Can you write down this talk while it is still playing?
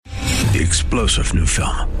The explosive new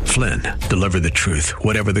film, Flynn, deliver the truth,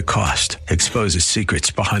 whatever the cost, exposes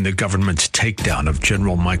secrets behind the government's takedown of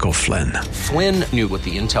General Michael Flynn. Flynn knew what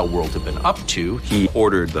the intel world had been up to. He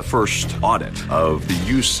ordered the first audit of the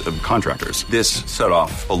use of contractors. This set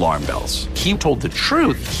off alarm bells. He told the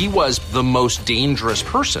truth. He was the most dangerous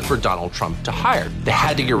person for Donald Trump to hire. They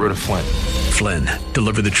had to get rid of Flynn. Flynn,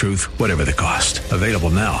 deliver the truth, whatever the cost. Available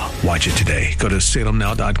now. Watch it today. Go to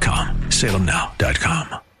salemnow.com.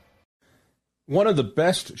 salemnow.com. One of the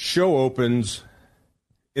best show opens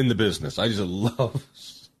in the business. I just love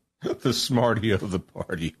the smarty of the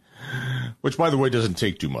party, which, by the way, doesn't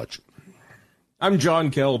take too much. I'm John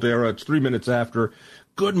Caldera. It's 3 minutes after.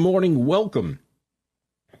 Good morning. Welcome.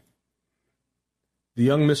 The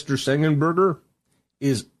young Mr. Sengenberger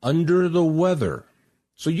is under the weather.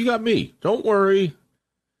 So you got me. Don't worry.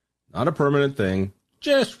 Not a permanent thing.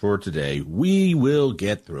 Just for today. We will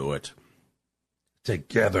get through it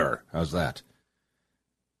together. How's that?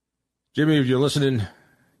 Jimmy, if you're listening,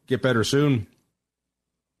 get better soon.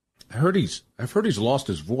 I've heard he's lost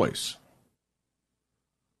his voice.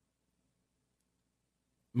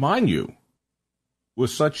 Mind you, with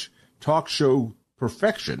such talk show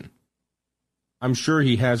perfection, I'm sure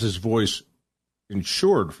he has his voice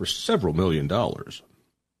insured for several $1 million. At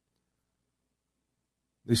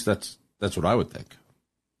least that's what I would think.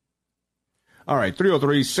 All right,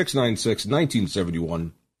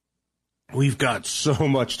 303-696-1971. We've got so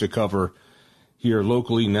much to cover here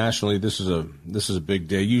locally, nationally. This is a big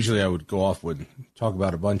day. Usually I would go off and talk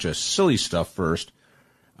about a bunch of silly stuff first.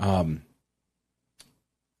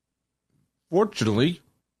 Fortunately,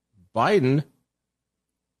 Biden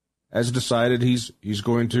has decided he's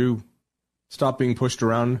going to stop being pushed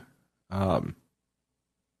around, and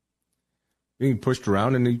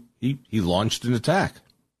he launched an attack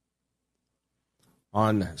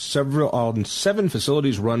on 7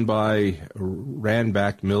 facilities ran by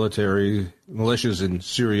Iran-backed militias in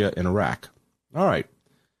Syria and Iraq. All right.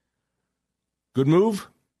 Good move?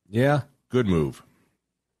 Yeah, good move.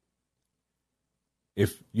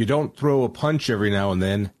 If you don't throw a punch every now and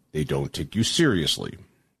then, they don't take you seriously.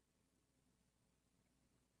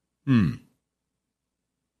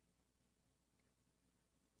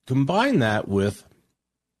 Combine that with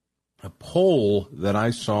a poll that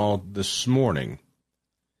I saw this morning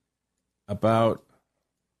about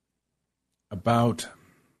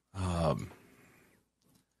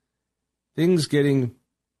things getting,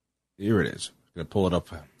 here it is, I'm going to pull it up.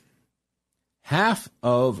 Half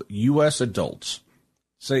of U.S. adults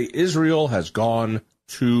say Israel has gone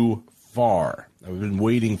too far. I've been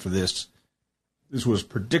waiting for this. This was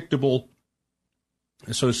predictable.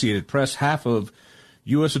 Associated Press, half of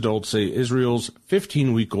U.S. adults say Israel's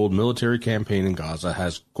 15-week-old military campaign in Gaza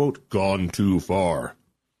has, quote, gone too far.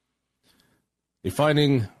 A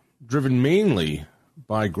finding driven mainly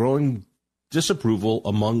by growing disapproval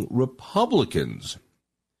among Republicans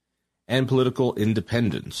and political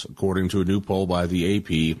independents, according to a new poll by the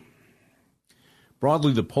AP.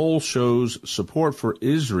 Broadly, the poll shows support for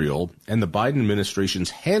Israel and the Biden administration's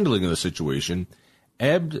handling of the situation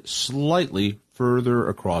ebbed slightly further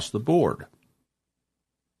across the board.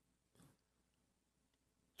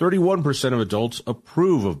 31% of adults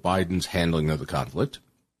approve of Biden's handling of the conflict,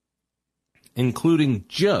 including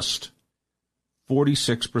just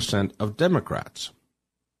 46% of Democrats.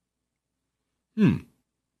 This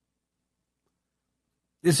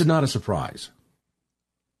is not a surprise.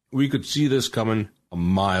 We could see this coming a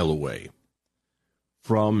mile away.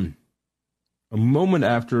 From a moment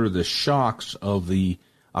after the shocks of the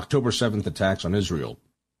October 7th attacks on Israel,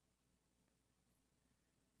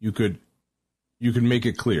 you could make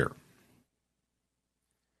it clear.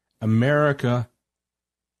 America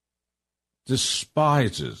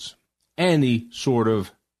despises any sort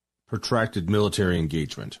of protracted military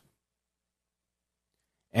engagement.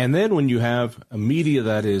 And then when you have a media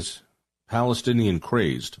that is Palestinian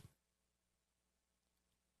crazed,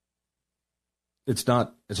 it's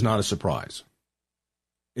not a surprise.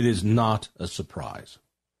 It is not a surprise.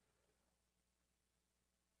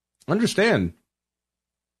 Understand,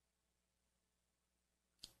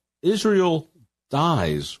 Israel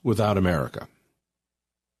dies without America.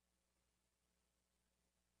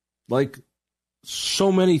 Like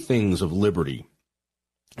so many things of liberty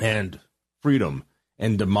and freedom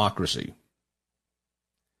and democracy,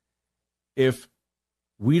 if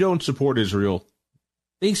we don't support Israel,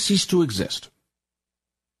 they cease to exist.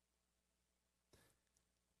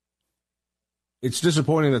 It's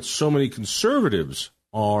disappointing that so many conservatives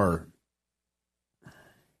are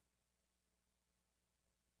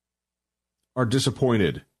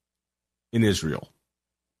disappointed in Israel.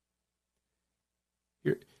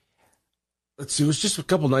 let's see, it was just a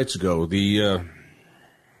couple nights ago, an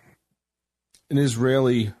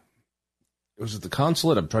Israeli, it was at the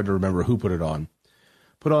consulate, I'm trying to remember who put on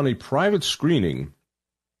a private screening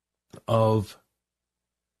of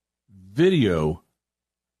video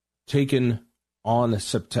taken on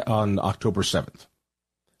October 7th.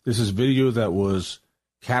 This is video that was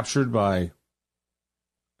captured by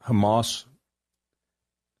Hamas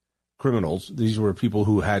criminals. These were people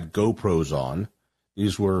who had GoPros on.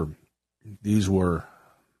 These were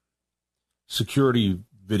security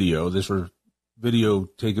video. This were video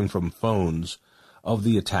taken from phones of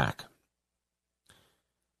the attack.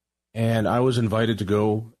 And I was invited to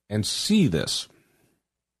go and see this.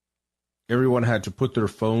 Everyone had to put their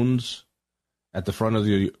phones at the front of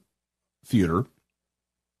the theater.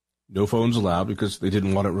 No phones allowed because they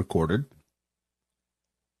didn't want it recorded.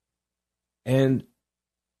 And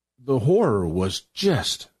the horror was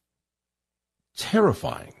just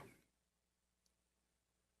terrifying.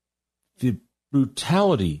 The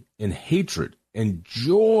brutality and hatred and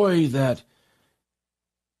joy that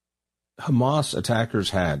Hamas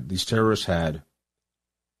attackers had, these terrorists had,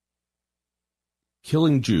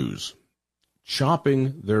 killing Jews,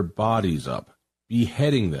 chopping their bodies up,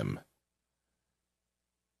 beheading them,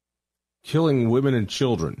 killing women and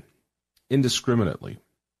children indiscriminately.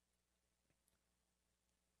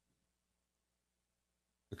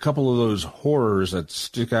 A couple of those horrors that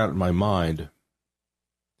stick out in my mind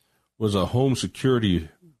was a home security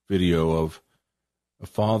video of a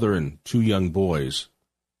father and two young boys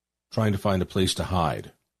trying to find a place to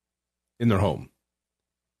hide in their home.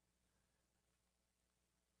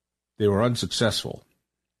 They were unsuccessful.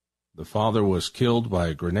 The father was killed by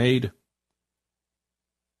a grenade.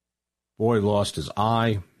 Boy lost his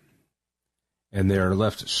eye, and they are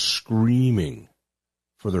left screaming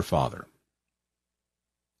for their father.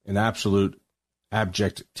 An absolute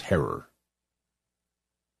abject terror.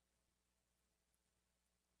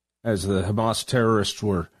 As the Hamas terrorists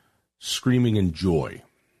were screaming in joy,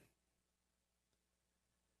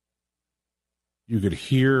 you could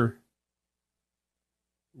hear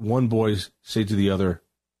one boy say to the other,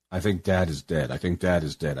 "I think Dad is dead. I think Dad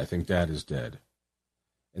is dead. I think Dad is dead."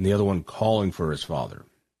 And the other one calling for his father.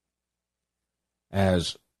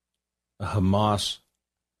 As a Hamas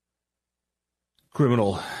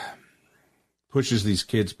criminal pushes these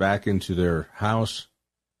kids back into their house,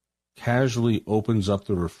 casually opens up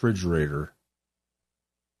the refrigerator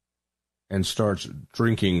and starts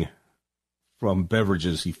drinking from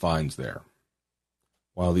beverages he finds there,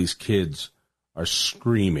 while these kids are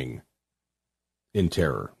screaming in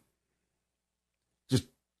terror. Just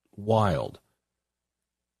wild.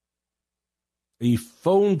 A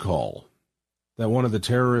phone call that one of the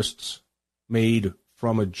terrorists made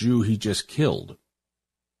from a Jew he just killed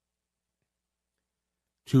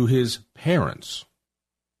to his parents,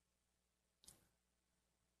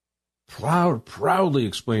 proudly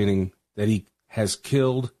explaining that he has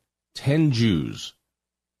killed 10 Jews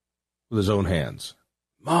with his own hands.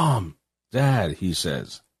 "Mom, Dad," he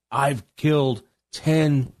says, "I've killed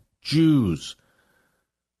 10 Jews.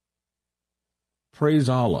 Praise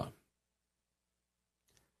Allah."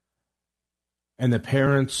 And the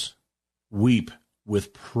parents weep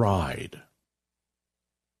with pride.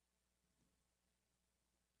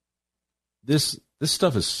 This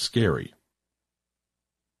stuff is scary.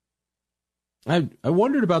 I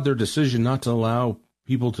wondered about their decision not to allow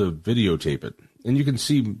people to videotape it. And you can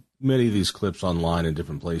see many of these clips online in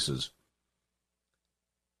different places.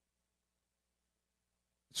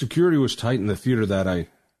 Security was tight in the theater that I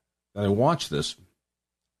watched this.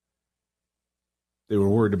 They were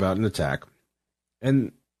worried about an attack.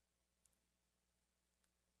 And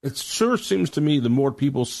it sure seems to me the more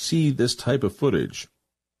people see this type of footage,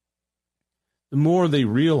 the more they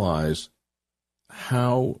realize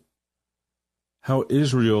how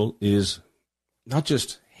Israel is not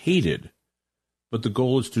just hated, but the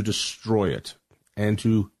goal is to destroy it and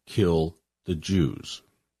to kill the Jews.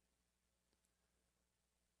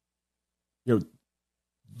 You know,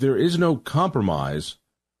 there is no compromise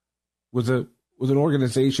with an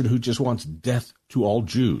organization who just wants death to all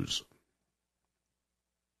Jews.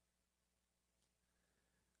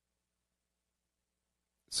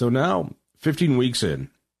 So now, 15 weeks in,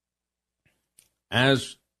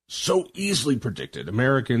 as so easily predicted,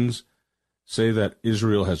 Americans say that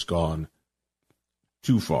Israel has gone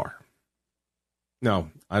too far.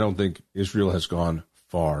 No, I don't think Israel has gone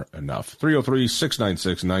far enough.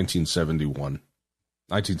 303-696-1970.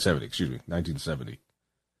 1970.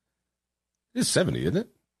 It is 70, isn't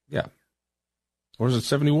it? Yeah. Or is it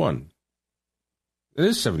 71? It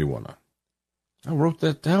is 71. I wrote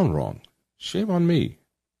that down wrong. Shame on me.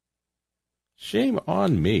 Shame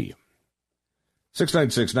on me.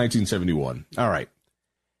 696-1971. All right.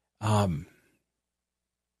 So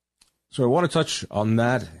I want to touch on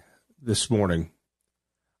that this morning.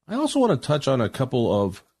 I also want to touch on a couple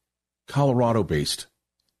of Colorado-based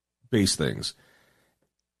things.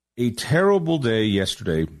 A terrible day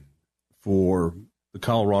yesterday for the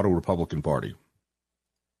Colorado Republican Party.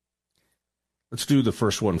 Let's do the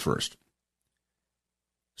first one first.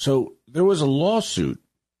 So there was a lawsuit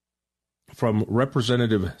from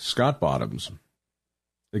Representative Scott Bottoms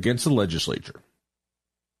against the legislature.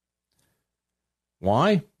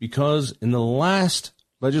 Why? Because in the last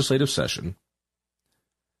legislative session,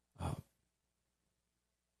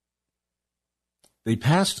 they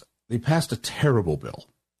passed a terrible bill.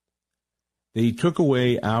 They took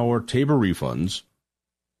away our Tabor refunds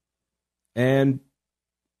and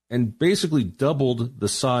basically doubled the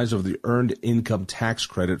size of the earned income tax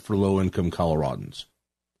credit for low-income Coloradans.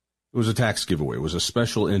 It was a tax giveaway. It was a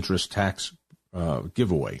special interest tax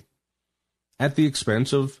giveaway at the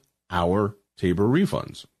expense of our Tabor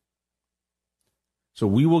refunds. So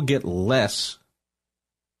we will get less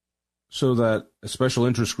so that a special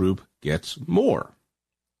interest group gets more.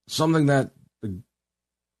 Something that the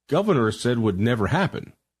governor said would never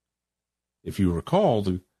happen. If you recall,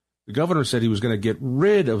 the governor said he was going to get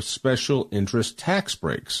rid of special interest tax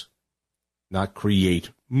breaks, not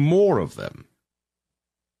create more of them.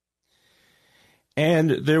 And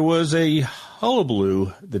there was a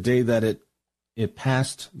hullabaloo the day that it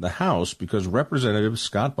passed the House because Representative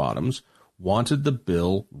Scott Bottoms wanted the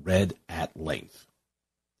bill read at length.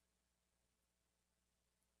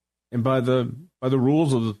 And by the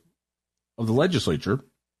rules of the legislature,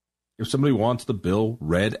 if somebody wants the bill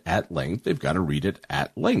read at length, they've got to read it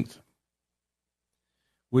at length,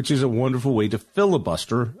 which is a wonderful way to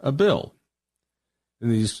filibuster a bill.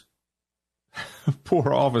 And these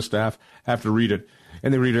poor office staff have to read it,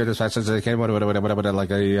 and they read it as fast as they can,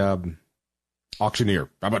 like a auctioneer,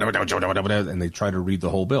 and they try to read the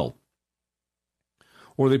whole bill.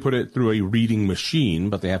 Or they put it through a reading machine,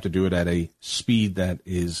 but they have to do it at a speed that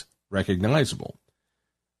is recognizable.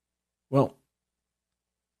 Well,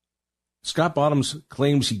 Scott Bottoms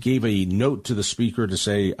claims he gave a note to the speaker to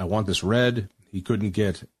say, I want this read. He couldn't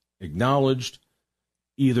get acknowledged.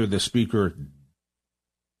 Either the speaker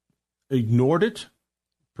ignored it,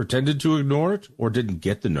 pretended to ignore it, or didn't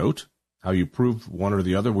get the note. How you prove one or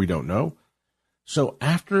the other, we don't know. So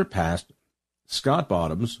after it passed, Scott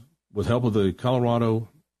Bottoms, with help of the Colorado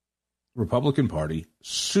Republican Party,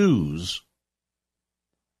 sues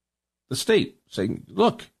the state, saying,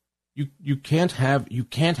 look, you can't have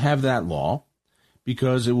that law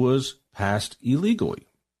because it was passed illegally.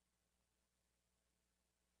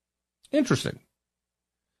 Interesting.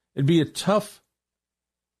 It'd be a tough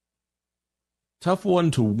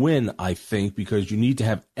one to win, I think, because you need to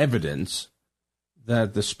have evidence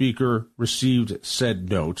that the speaker received said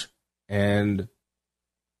note and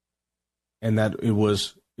that it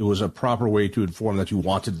was a proper way to inform that you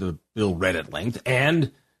wanted the bill read at length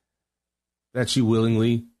and that she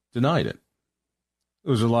willingly denied it.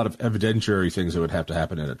 There was a lot of evidentiary things that would have to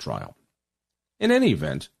happen in a trial. In any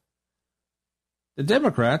event, the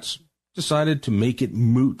Democrats decided to make it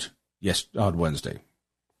moot on Wednesday.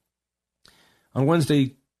 On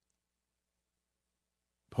Wednesday,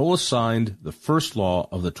 Polis signed the first law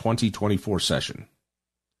of the 2024 session.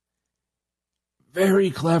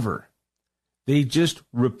 Very clever. They just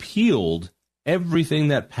repealed everything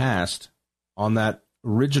that passed on that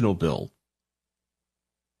original bill.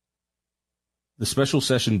 The special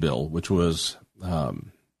session bill, which was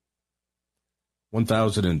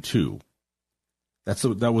 1002,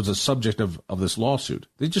 that was a subject of this lawsuit.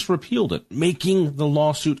 They just repealed it, making the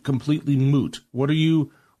lawsuit completely moot. What are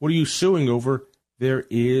you suing over? There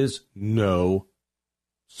is no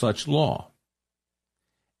such law.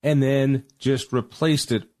 And then just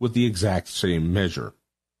replaced it with the exact same measure.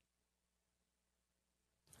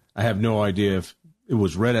 I have no idea if it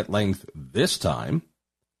was read at length this time,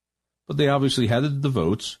 but they obviously had the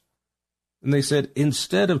votes, and they said,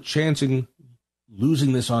 instead of chancing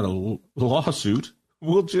losing this on a lawsuit,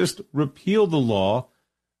 we'll just repeal the law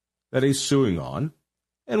that he's suing on,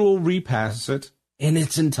 and we'll repass it in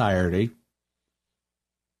its entirety,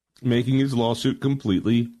 making his lawsuit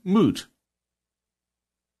completely moot.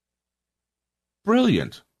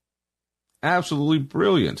 Brilliant. Absolutely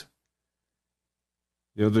brilliant.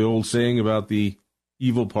 You know, the old saying about the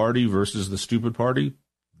evil party versus the stupid party?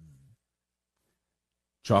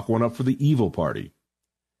 Chalk one up for the evil party.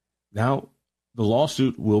 Now, the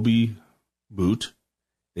lawsuit will be moot.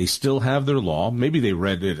 They still have their law. Maybe they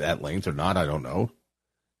read it at length or not, I don't know.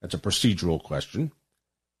 That's a procedural question.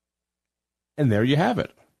 And there you have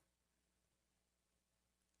it.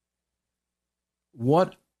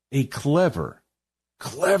 What a clever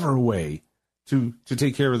way to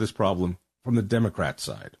take care of this problem from the Democrat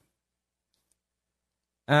side.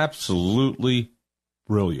 Absolutely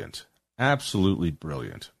brilliant. Absolutely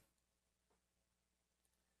brilliant.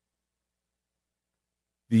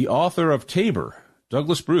 The author of Tabor,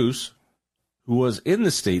 Douglas Bruce, who was in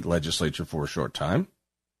the state legislature for a short time,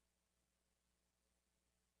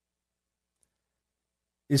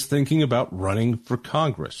 is thinking about running for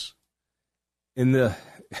Congress in the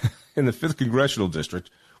 5th Congressional District,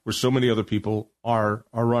 where so many other people are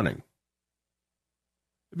running.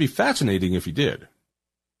 It'd be fascinating if he did.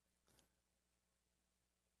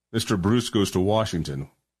 Mr. Bruce goes to Washington.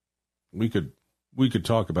 We could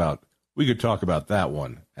talk about that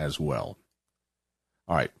one as well.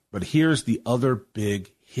 All right, but here's the other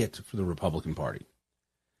big hit for the Republican Party.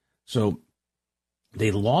 So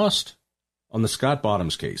they lost on the Scott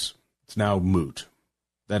Bottoms case. It's now moot.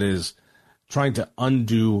 That is trying to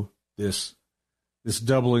undo this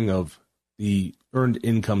doubling of the earned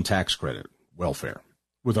income tax credit, welfare,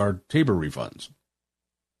 with our Tabor refunds.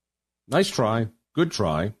 Nice try, good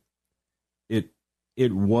try.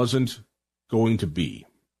 It wasn't going to be.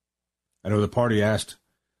 I know the party asked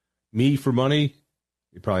me for money.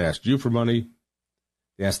 They probably asked you for money.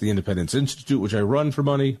 They asked the Independence Institute, which I run, for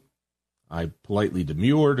money. I politely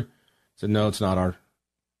demurred, said no, it's not our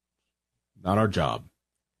job.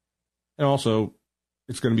 And also,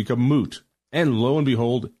 it's going to become moot. And lo and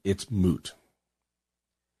behold, it's moot.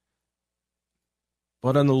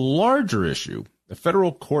 But on the larger issue, the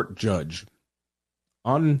federal court judge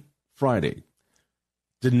on Friday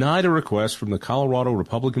denied a request from the Colorado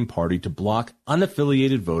Republican Party to block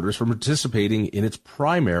unaffiliated voters from participating in its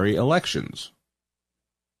primary elections.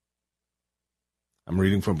 I'm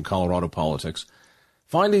reading from Colorado Politics.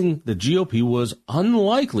 Finding the GOP was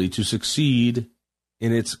unlikely to succeed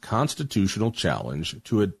in its constitutional challenge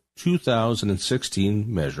to a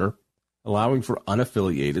 2016 measure allowing for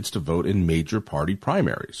unaffiliateds to vote in major party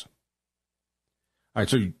primaries. All right,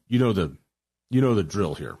 so you know the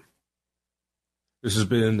drill here. This has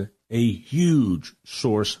been a huge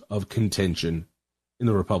source of contention in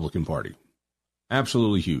the Republican Party.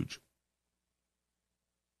 Absolutely huge.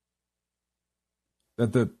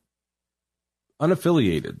 That the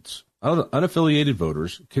unaffiliated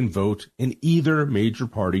voters can vote in either major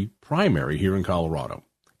party primary here in Colorado.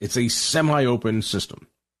 It's a semi-open system.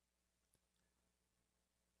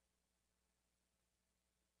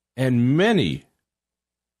 And many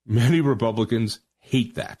Republicans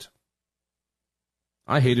hate that.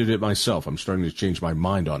 I hated it myself. I'm starting to change my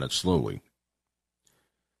mind on it slowly.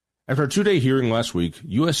 After a 2-day hearing last week,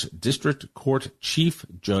 U.S. District Court Chief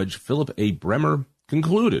Judge Philip A. Bremer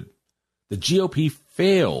concluded the GOP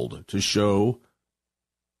failed to show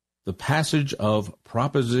the passage of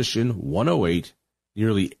Proposition 108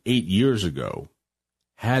 nearly 8 years ago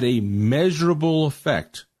had a measurable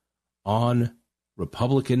effect on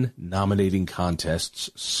Republican nominating contests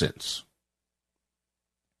since.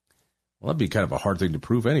 Well, that'd be kind of a hard thing to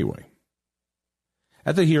prove anyway.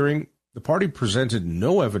 At the hearing, the party presented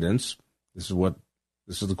no evidence. This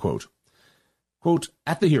is the quote. Quote,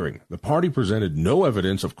 at the hearing, the party presented no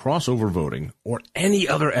evidence of crossover voting or any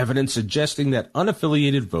other evidence suggesting that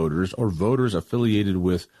unaffiliated voters or voters affiliated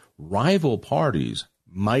with rival parties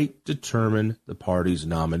might determine the party's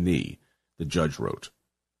nominee, the judge wrote.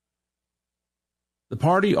 The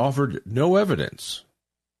party offered no evidence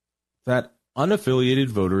that unaffiliated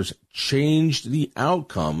voters changed the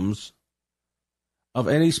outcomes of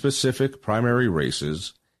any specific primary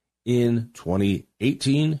races in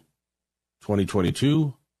 2018,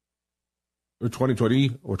 2022, or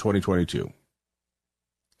 2020 or 2022.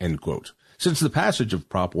 End quote. Since the passage of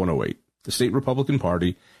Prop 108, the state Republican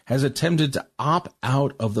Party has attempted to opt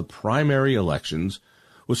out of the primary elections,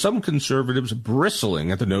 with some conservatives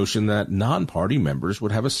bristling at the notion that non-party members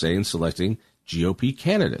would have a say in selecting GOP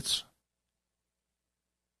candidates.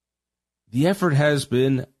 The effort has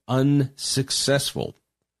been unsuccessful.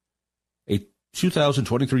 A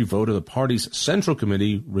 2023 vote of the party's Central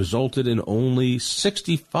Committee resulted in only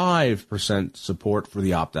 65% support for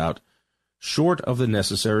the opt-out, short of the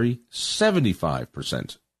necessary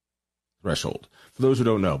 75% threshold. For those who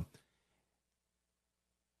don't know,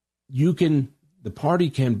 the party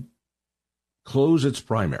can close its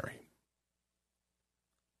primary,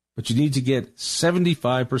 but you need to get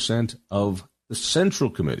 75% of the Central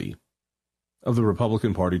Committee of the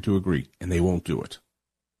Republican Party to agree, and they won't do it.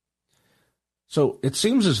 So it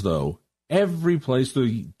seems as though every place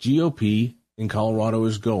the GOP in Colorado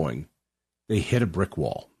is going, they hit a brick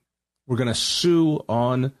wall. We're going to sue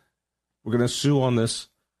on We're going to sue on this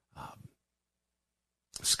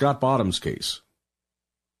Scott Bottoms case.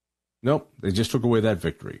 Nope, they just took away that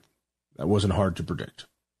victory. That wasn't hard to predict.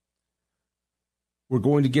 We're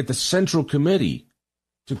going to get the Central Committee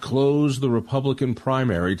to close the Republican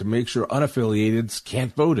primary to make sure unaffiliateds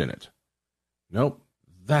can't vote in it. Nope,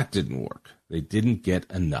 that didn't work. They didn't get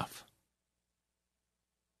enough.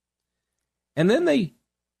 And then they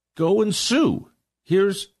go and sue.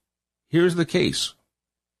 Here's the case.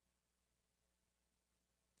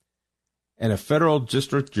 And a federal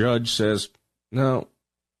district judge says, no,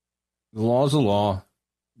 the law's the law.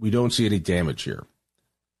 We don't see any damage here.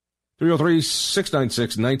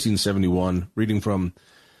 303-696-1971, reading from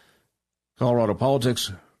Colorado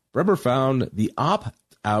Politics. Bremer found the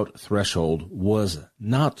opt-out threshold was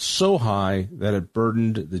not so high that it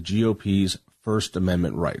burdened the GOP's First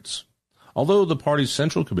Amendment rights. Although the party's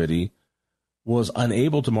Central Committee was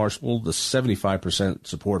unable to marshal the 75%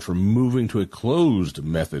 support for moving to a closed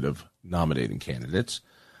method of nominating candidates,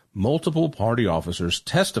 multiple party officers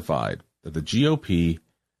testified that the GOP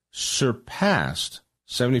surpassed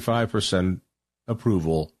 75%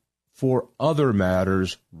 approval for other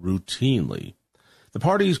matters routinely. The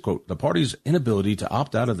party's, quote, the party's inability to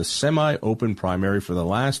opt out of the semi-open primary for the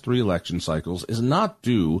last 3 election cycles is not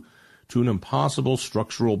due to an impossible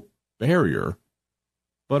structural barrier,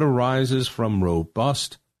 but arises from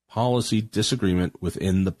robust policy disagreement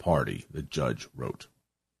within the party, the judge wrote.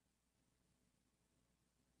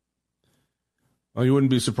 Well, you wouldn't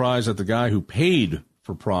be surprised that the guy who paid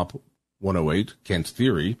for Prop 108, Kent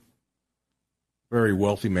Theory, very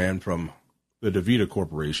wealthy man from the DeVita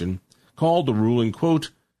Corporation, called the ruling,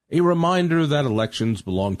 quote, a reminder that elections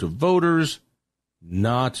belong to voters,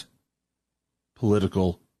 not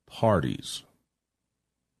political parties.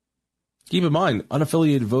 Keep in mind,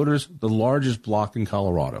 unaffiliated voters, the largest bloc in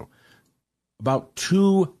Colorado. About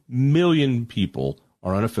 2 million people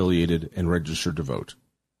are unaffiliated and registered to vote.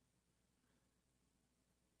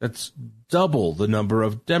 That's double the number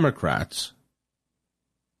of Democrats.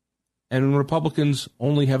 And Republicans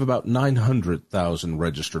only have about 900,000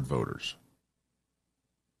 registered voters.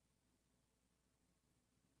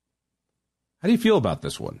 How do you feel about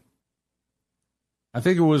this one? I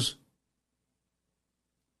think it was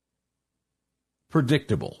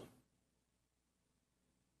predictable.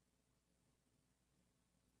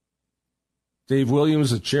 Dave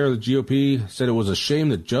Williams, the chair of the GOP, said it was a shame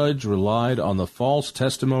the judge relied on the false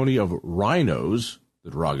testimony of rhinos,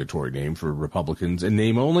 the derogatory name for Republicans, in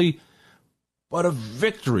name only, but a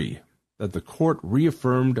victory that the court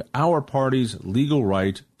reaffirmed our party's legal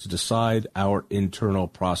right to decide our internal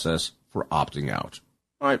process for opting out.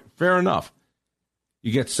 All right, fair enough.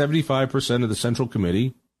 You get 75% of the Central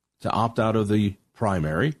Committee to opt out of the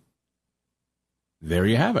primary. There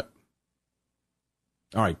you have it.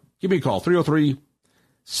 All right, give me a call,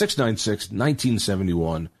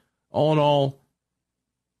 303-696-1971. All in all,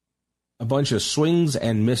 a bunch of swings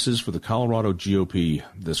and misses for the Colorado GOP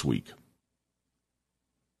this week.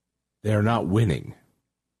 They're not winning,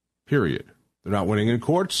 period. They're not winning in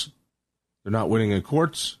courts. They're not winning in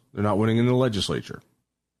courts. They're not winning in the legislature.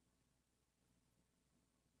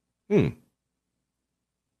 I'm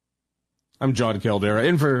John Caldera,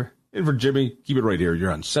 in for Jimmy. Keep it right here.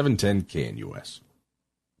 You're on 710 KNUS.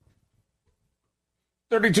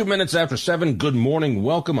 32 minutes after 7. Good morning.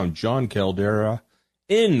 Welcome. I'm John Caldera,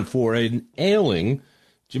 in for an ailing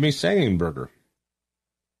Jimmy Sengenberger.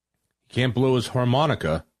 He can't blow his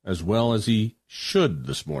harmonica as well as he should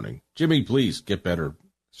this morning. Jimmy, please get better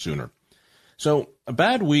sooner. So, a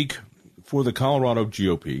bad week for the Colorado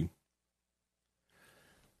GOP.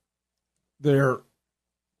 Their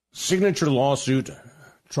signature lawsuit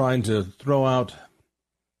trying to throw out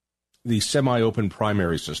the semi-open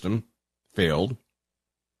primary system failed.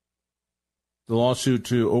 The lawsuit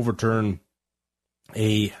to overturn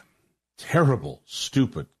a terrible,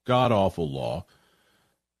 stupid, god-awful law.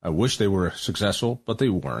 I wish they were successful, but they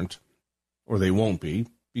weren't, or they won't be,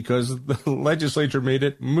 because the legislature made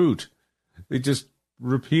it moot. They just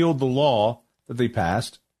repealed the law that they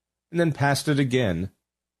passed and then passed it again.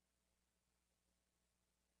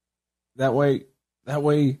 That way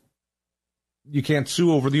you can't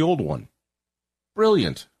sue over the old one.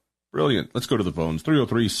 Brilliant. Let's go to the phones.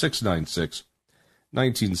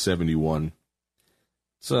 303-696-1971.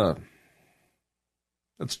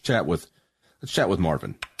 Let's chat with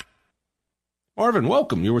Marvin. Marvin,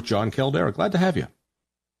 welcome. You're with John Caldera. Glad to have you.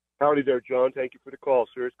 Howdy there, John. Thank you for the call,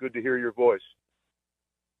 sir. It's good to hear your voice.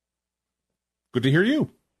 Good to hear you.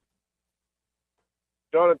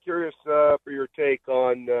 John, I'm curious for your take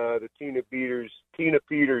on the Tina Peters,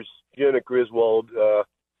 Jenna Griswold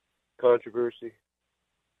controversy.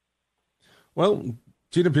 Well,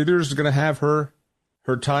 Tina Peters is going to have her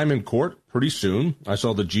time in court pretty soon. I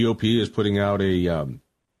saw the GOP is putting out a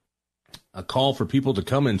call for people to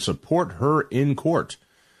come and support her in court,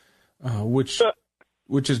 which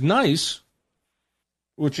is nice.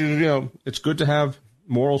 Which is, it's good to have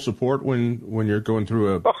moral support when you're going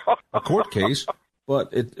through a court case, but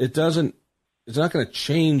it's not going to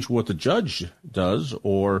change what the judge does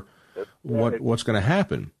or what's going to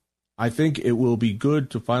happen. I think it will be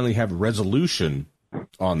good to finally have resolution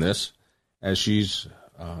on this as she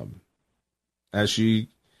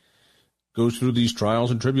goes through these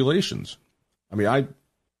trials and tribulations. I mean,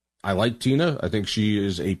 I like Tina. I think she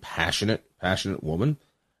is a passionate woman.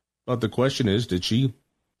 But the question is, did she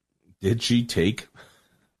take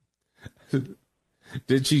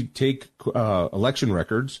election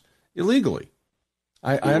records illegally?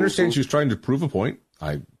 I understand she was trying to prove a point.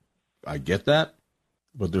 I get that,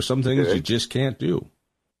 but there's some things you just can't do.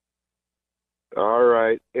 All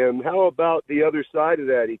right. And how about the other side of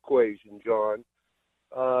that equation, John?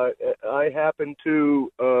 I happen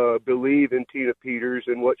to believe in Tina Peters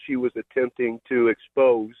and what she was attempting to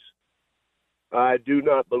expose. I do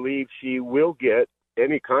not believe she will get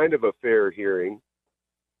any kind of a fair hearing.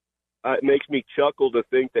 It makes me chuckle to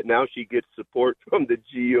think that now she gets support from the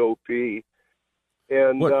GOP.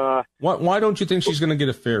 And why don't you think she's going to get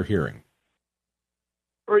a fair hearing?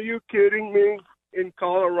 Are you kidding me? In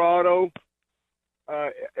Colorado,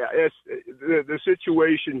 the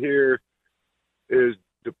situation here is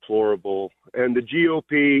deplorable, and the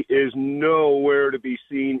GOP is nowhere to be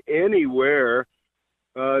seen anywhere.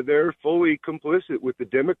 They're fully complicit with the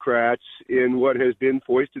Democrats in what has been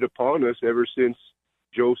foisted upon us ever since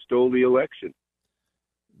Joe stole the election.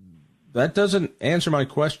 That doesn't answer my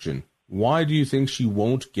question. Why do you think she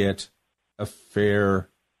won't get a fair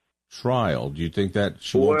trial? Do you think that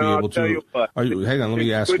she won't be able to? Hang on, let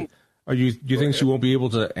me ask. Do you think she won't be able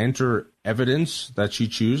to enter evidence that she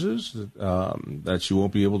chooses? That she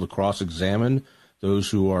won't be able to cross-examine those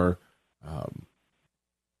who are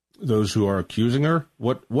accusing her?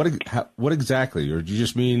 What exactly? Or do you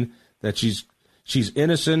just mean that she's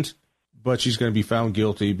innocent, but she's going to be found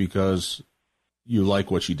guilty because you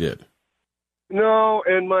like what she did? No,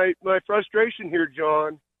 and my frustration here,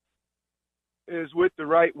 John, is with the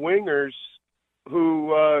right-wingers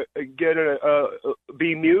who get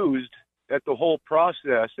bemused at the whole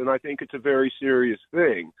process, and I think it's a very serious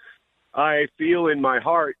thing. I feel in my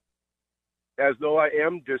heart as though I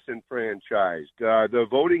am disenfranchised. The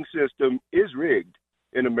voting system is rigged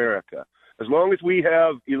in America. As long as we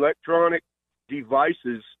have electronic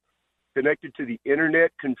devices connected to the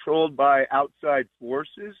internet controlled by outside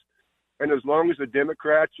forces, and as long as the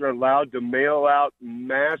Democrats are allowed to mail out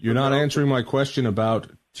massive... You're not answering my question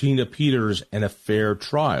about Tina Peters and a fair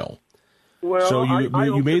trial. Well, so you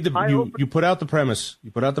put out the premise.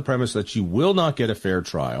 You put out the premise that she will not get a fair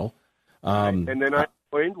trial. And then I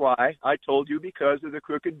explained why. I told you because of the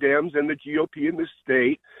crooked Dems and the GOP in the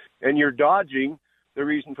state, and you're dodging the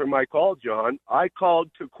reason for my call, John. I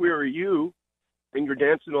called to query you, and you're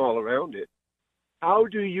dancing all around it. How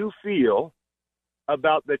do you feel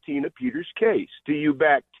about the Tina Peters case? Do you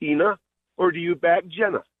back Tina or do you back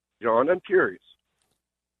Jenna? John, I'm curious.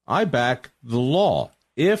 I back the law.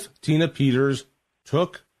 If Tina Peters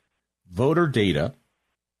took voter data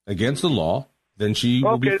against the law, then she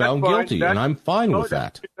will be found guilty, and I'm fine with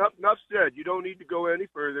that. Enough said. You don't need to go any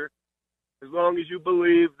further. As long as you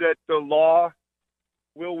believe that the law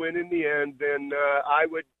will win in the end, then I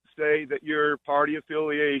would say that your party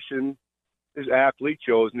affiliation is aptly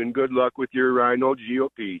chosen, and good luck with your Rhino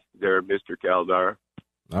GOP there, Mr. Kaldar.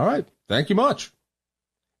 All right. Thank you much.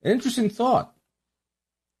 Interesting thought.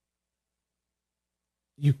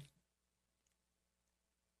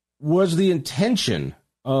 Was the intention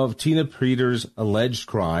of Tina Peters' alleged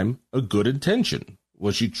crime a good intention?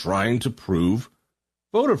 Was she trying to prove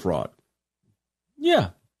voter fraud? Yeah,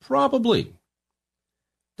 probably.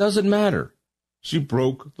 Doesn't matter. She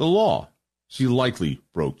broke the law. She likely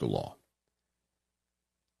broke the law.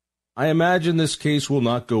 I imagine this case will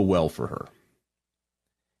not go well for her.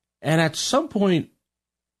 And at some point,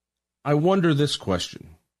 I wonder this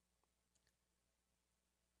question.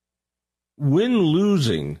 When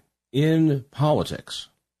losing in politics,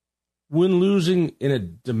 when losing in a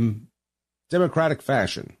democratic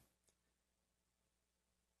fashion,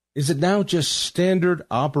 is it now just standard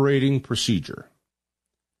operating procedure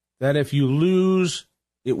that if you lose,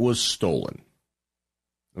 it was stolen?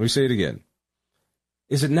 Let me say it again.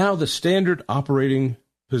 Is it now the standard operating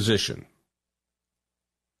position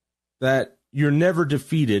that you're never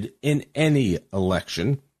defeated in any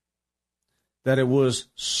election, that it was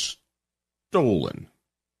stolen?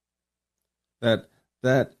 that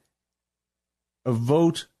a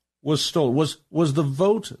vote was stolen. Was the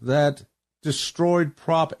vote that destroyed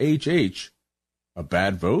Prop HH a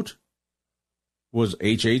bad vote? Was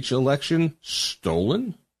HH election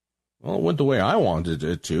stolen? Well, it went the way I wanted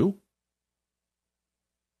it to.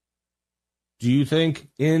 Do you think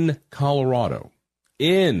in Colorado,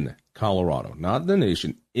 not the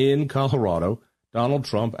nation, in Colorado, Donald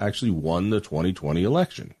Trump actually won the 2020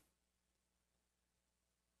 election?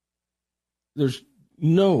 There's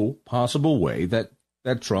no possible way that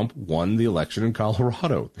Trump won the election in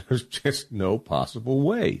Colorado. There's just no possible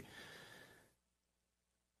way.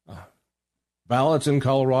 Ballots in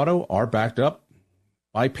Colorado are backed up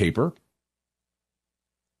by paper.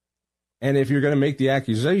 And if you're going to make the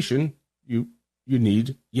accusation, you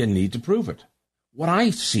need to prove it. What I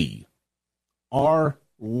see are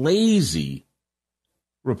lazy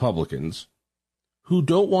Republicans who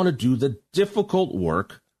don't want to do the difficult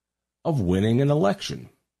work of winning an election.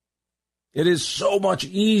 It is so much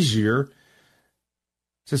easier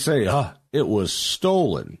to say, it was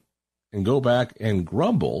stolen, and go back and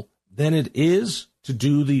grumble than it is to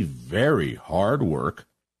do the very hard work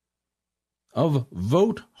of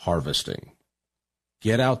vote harvesting.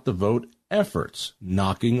 Get out the vote efforts,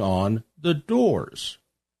 knocking on the doors.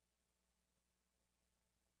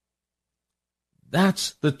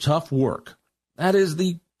 That's the tough work. That is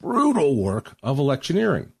the brutal work of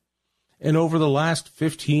electioneering. And over the last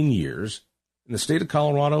 15 years, in the state of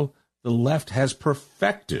Colorado, the left has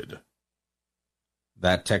perfected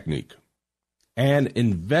that technique and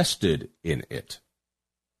invested in it.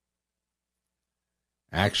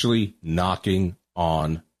 Actually knocking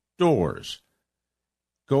on doors.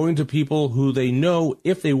 Going to people who they know,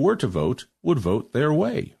 if they were to vote, would vote their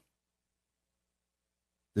way.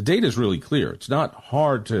 The data is really clear. It's not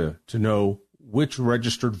hard to know which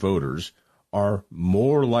registered voters are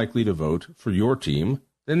more likely to vote for your team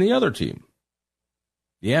than the other team.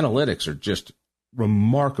 The analytics are just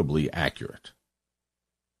remarkably accurate.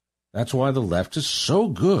 That's why the left is so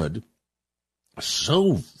good,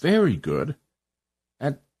 so very good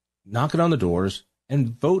at knocking on the doors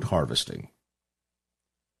and vote harvesting,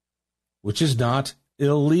 which is not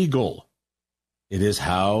illegal. It is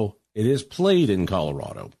how it is played in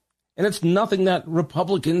Colorado. And it's nothing that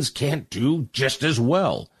Republicans can't do just as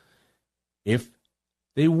well if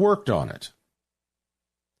they worked on it.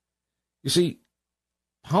 You see,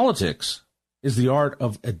 politics is the art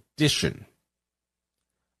of addition,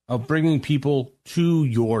 of bringing people to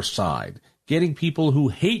your side, getting people who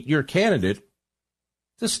hate your candidate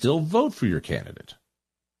to still vote for your candidate.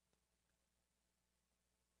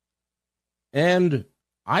 And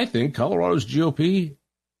I think Colorado's GOP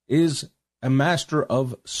is a master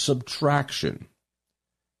of subtraction.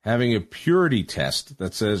 Having a purity test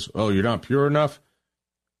that says, oh, you're not pure enough?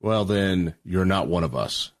 Well, then you're not one of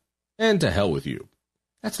us. And to hell with you.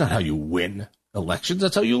 That's not how you win elections.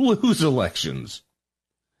 That's how you lose elections.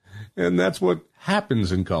 And that's what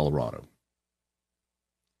happens in Colorado.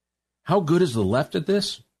 How good is the left at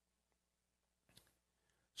this?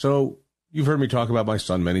 So, you've heard me talk about my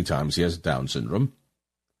son many times. He has Down syndrome.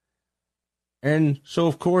 And so,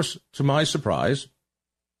 of course, to my surprise,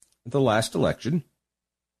 at the last election,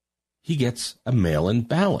 he gets a mail-in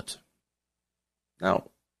ballot. Now,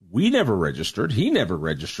 we never registered. He never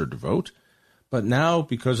registered to vote. But now,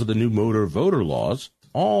 because of the new motor voter laws,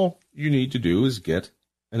 all you need to do is get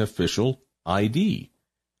an official ID.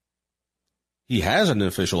 He has an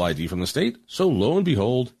official ID from the state, so lo and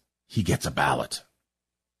behold, he gets a ballot.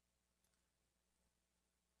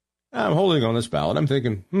 I'm holding on this ballot. I'm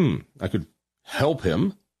thinking, I could help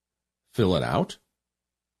him fill it out.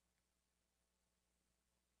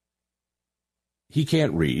 He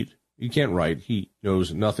can't read. He can't write. He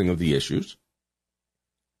knows nothing of the issues.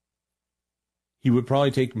 He would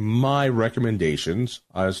probably take my recommendations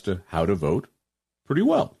as to how to vote pretty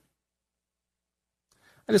well.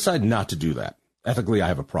 I decided not to do that. Ethically, I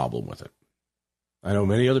have a problem with it. I know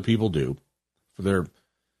many other people do. For their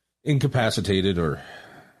incapacitated or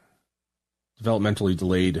developmentally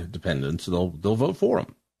delayed dependents, they'll vote for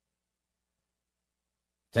him.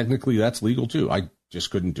 Technically, that's legal too. I just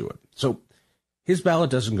couldn't do it. So his ballot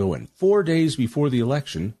doesn't go in. 4 days before the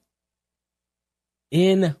election,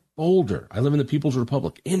 in Boulder, I live in the People's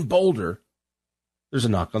Republic, in Boulder, there's a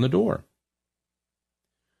knock on the door.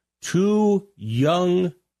 2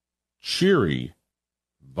 young, cheery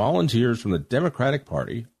volunteers from the Democratic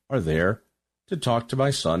Party are there to talk to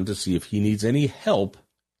my son to see if he needs any help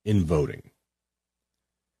in voting.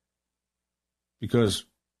 Because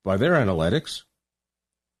by their analytics,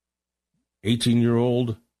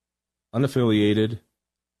 18-year-old, unaffiliated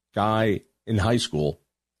guy in high school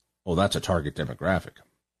oh, that's a target demographic.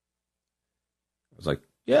 I was like,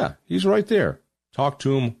 yeah, he's right there. Talk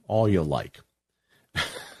to him all you like.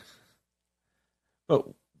 But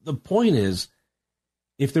the point is,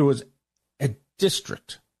 if there was a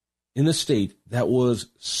district in the state that was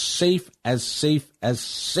safe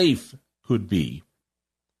as could be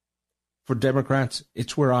for Democrats,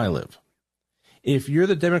 it's where I live. If you're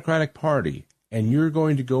the Democratic Party and you're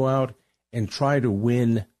going to go out and try to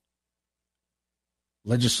win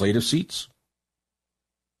legislative seats,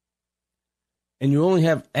 and you only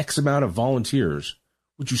have X amount of volunteers,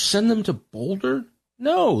 would you send them to Boulder?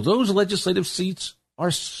 No, those legislative seats are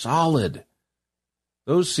solid.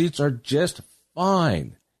 Those seats are just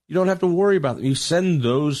fine. You don't have to worry about them. You send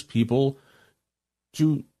those people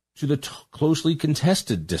to the closely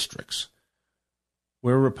contested districts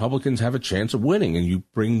where Republicans have a chance of winning, and you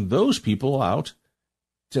bring those people out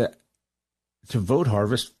to vote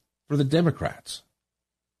harvest for the Democrats.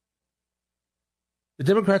 The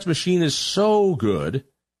Democrats' machine is so good,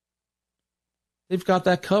 they've got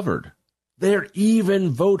that covered. They're even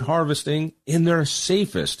vote harvesting in their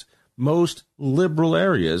safest, most liberal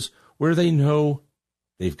areas where they know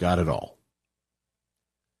they've got it all.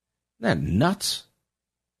 Isn't that nuts?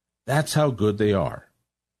 That's how good they are.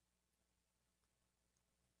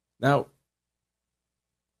 Now,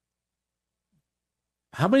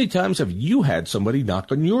 how many times have you had somebody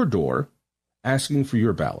knock on your door asking for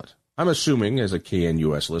your ballot? I'm assuming, as a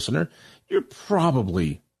KNUS listener, you're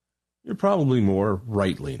probably more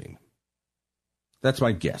right-leaning. That's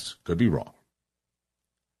my guess. Could be wrong.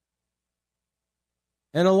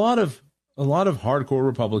 And a lot of hardcore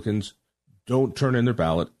Republicans don't turn in their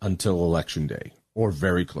ballot until Election Day, or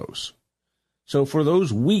very close. So for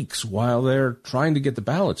those weeks while they're trying to get the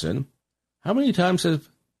ballots in, how many times have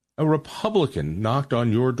a Republican knocked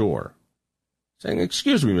on your door saying,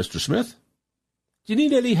 "Excuse me, Mr. Smith, do you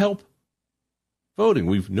need any help voting?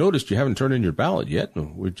 We've noticed you haven't turned in your ballot yet.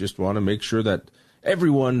 We just want to make sure that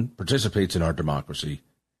everyone participates in our democracy.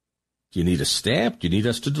 Do you need a stamp? Do you need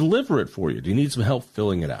us to deliver it for you? Do you need some help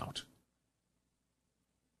filling it out?"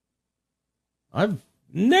 I've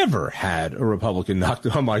never had a Republican knock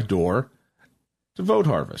on my door to vote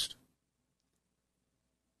harvest.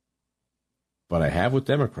 But I have with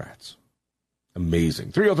Democrats.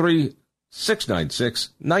 Amazing.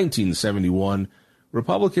 303-696-1971.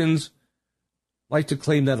 Republicans like to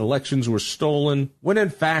claim that elections were stolen, when in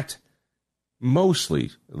fact,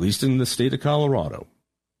 mostly, at least in the state of Colorado,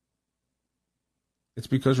 it's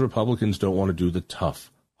because Republicans don't want to do the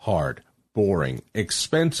tough, hard, boring,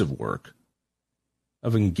 expensive work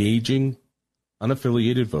of engaging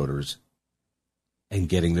unaffiliated voters and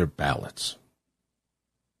getting their ballots.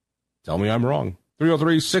 Tell me I'm wrong.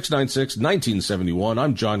 303-696-1971.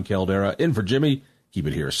 I'm John Caldera, in for Jimmy. Keep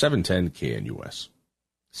it here, 710 KNUS.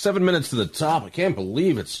 7 minutes to the top. I can't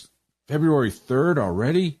believe it's February 3rd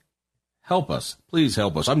already. Help us. Please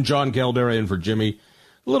help us. I'm John Caldera, in for Jimmy.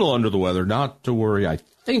 A little under the weather. Not to worry. I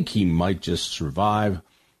think he might just survive.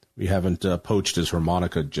 We haven't poached his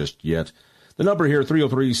harmonica just yet. The number here,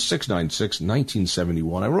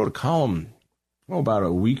 303-696-1971. I wrote a column, about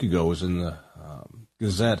a week ago. It was in the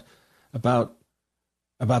Gazette about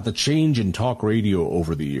the change in talk radio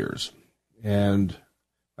over the years. And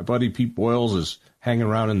my buddy Pete Boyles is hanging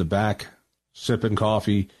around in the back, sipping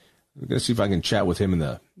coffee. I'm going to see if I can chat with him in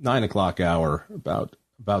the 9 o'clock hour about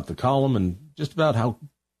the column and just about how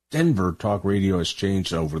Denver talk radio has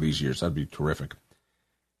changed over these years. That'd be terrific.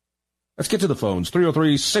 Let's get to the phones.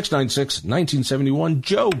 303-696-1971.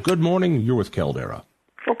 Joe, good morning. You're with Caldera.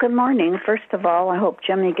 Well, good morning. First of all, I hope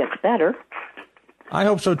Jimmy gets better. I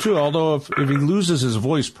hope so, too, although if he loses his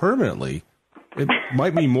voice permanently, it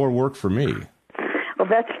might mean more work for me. Well,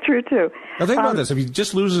 that's true, too. Now, think about this. If he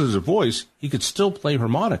just loses his voice, he could still play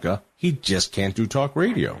harmonica. He just can't do talk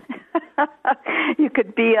radio. You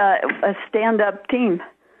could be a stand-up team.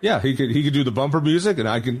 Yeah, he could do the bumper music, and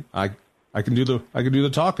I can do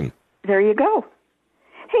the talking. There you go.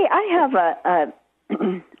 Hey, I have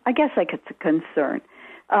I guess it's a concern.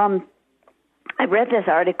 I read this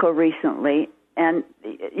article recently, and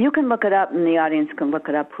you can look it up, and the audience can look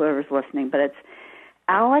it up, whoever's listening, but it's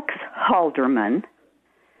Alex Halderman,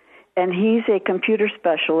 and he's a computer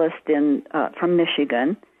specialist from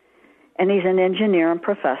Michigan, and he's an engineer and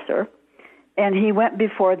professor, and he went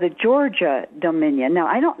before the Georgia Dominion. Now,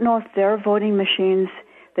 I don't know if their voting machines,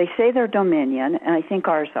 they say they're Dominion, and I think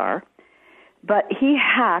ours are, but he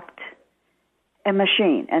hacked a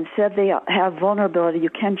machine and said they have vulnerability. You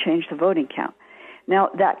can change the voting count. Now,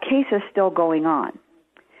 that case is still going on.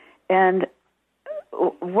 And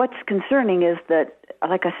what's concerning is that,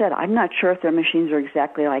 like I said, I'm not sure if their machines are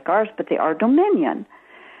exactly like ours, but they are Dominion.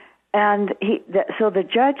 And so the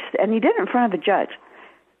judge, and he did it in front of the judge.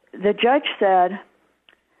 The judge said,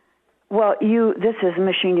 well, this is a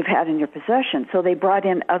machine you've had in your possession. So they brought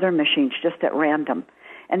in other machines just at random.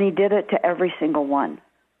 And he did it to every single one.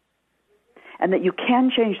 And that you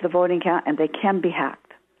can change the voting count and they can be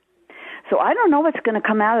hacked. So I don't know what's going to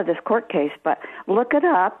come out of this court case, but look it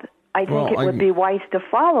up. I think it would be wise to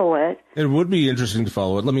follow it. It would be interesting to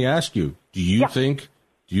follow it. Let me ask you, do you think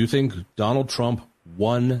Donald Trump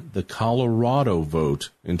won the Colorado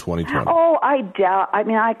vote in 2020? Oh, I doubt. I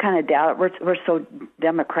mean, I kind of doubt it. We're so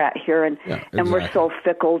Democrat here, and we're so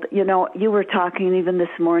fickle. You know, you were talking even this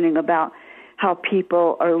morning about how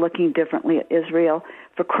people are looking differently at Israel,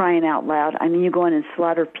 for crying out loud. I mean, you go in and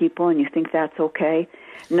slaughter people, and you think that's okay?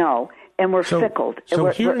 No, and we're fickle. So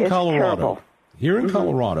here in Colorado, terrible.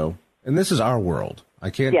 Colorado, and this is our world. I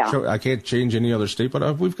can't change any other state,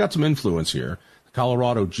 but we've got some influence here.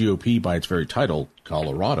 Colorado GOP, by its very title,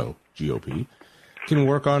 Colorado GOP, can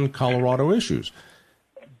work on Colorado issues.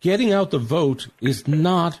 Getting out the vote is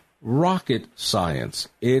not rocket science.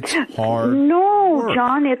 It's hard work.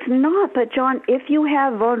 John, it's not. But, John, if you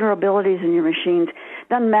have vulnerabilities in your machines,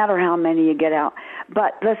 doesn't matter how many you get out.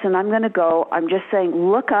 But, listen, I'm going to go. I'm just saying,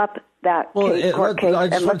 look up that court case I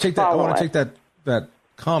just and want to take that. I want to take that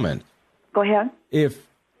comment. Go ahead. If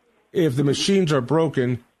the machines are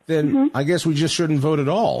broken, then I guess we just shouldn't vote at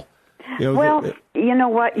all. You know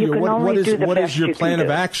what? You can only do the best you can do. What is your plan of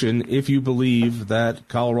action if you believe that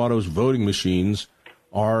Colorado's voting machines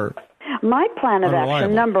are my plan of unreliable?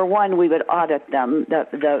 Action, number one, we would audit them.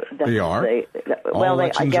 They are.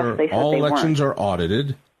 All elections are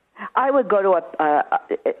audited. I would go to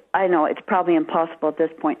I know it's probably impossible at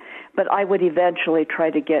this point, but I would eventually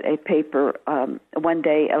try to get a paper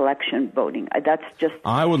one-day election voting. That's just.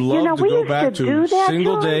 I would love to go back to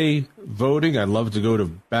single-day voting. I'd love to go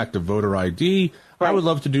back to voter ID. Right. I would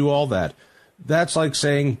love to do all that. That's like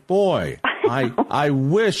saying, boy, I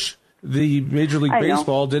wish the Major League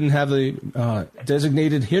Baseball didn't have the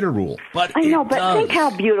designated hitter rule. But I know, but think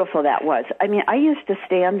how beautiful that was. I mean, I used to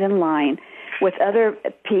stand in line with other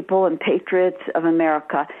people and patriots of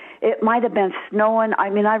America. It might have been snowing.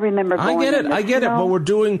 I mean, I remember going I get it, but we're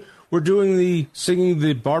doing singing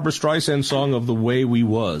the Barbra Streisand song of The Way We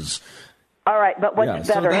Was. All right, but what's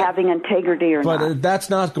better, having integrity or not? But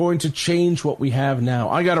that's not going to change what we have now.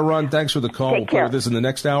 I got to run. Thanks for the call. We'll play this in the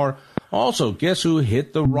next hour. Also, guess who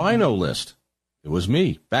hit the rhino list? It was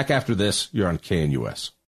me. Back after this, you're on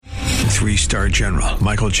KNUS. 3-star General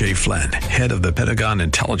Michael J. Flynn, head of the Pentagon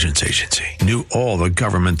Intelligence Agency, knew all the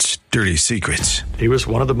government's dirty secrets. He was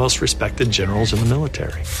one of the most respected generals in the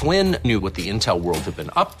military. Flynn knew what the intel world had been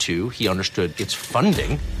up to. He understood its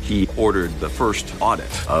funding. He ordered the first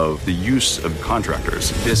audit of the use of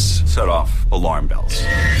contractors. This set off alarm bells.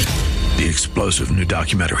 The explosive new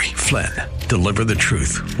documentary, Flynn, Deliver the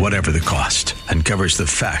Truth, Whatever the Cost, uncovers the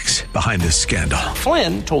facts behind this scandal.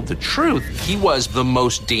 Flynn told the truth. He was the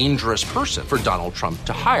most dangerous person for Donald Trump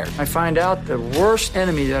to hire. I find out the worst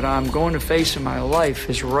enemy that I'm going to face in my life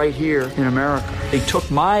is right here in America. They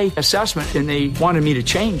took my assessment and they wanted me to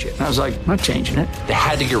change it. And I was like, I'm not changing it. They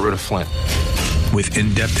had to get rid of Flynn. With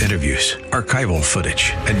in-depth interviews, archival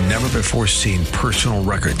footage, and never-before-seen personal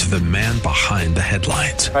records of the man behind the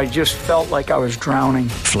headlines. I just felt like I was drowning.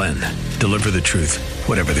 Flynn, Deliver the Truth,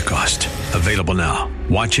 Whatever the Cost. Available now.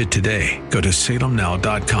 Watch it today. Go to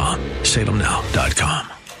salemnow.com.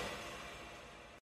 salemnow.com.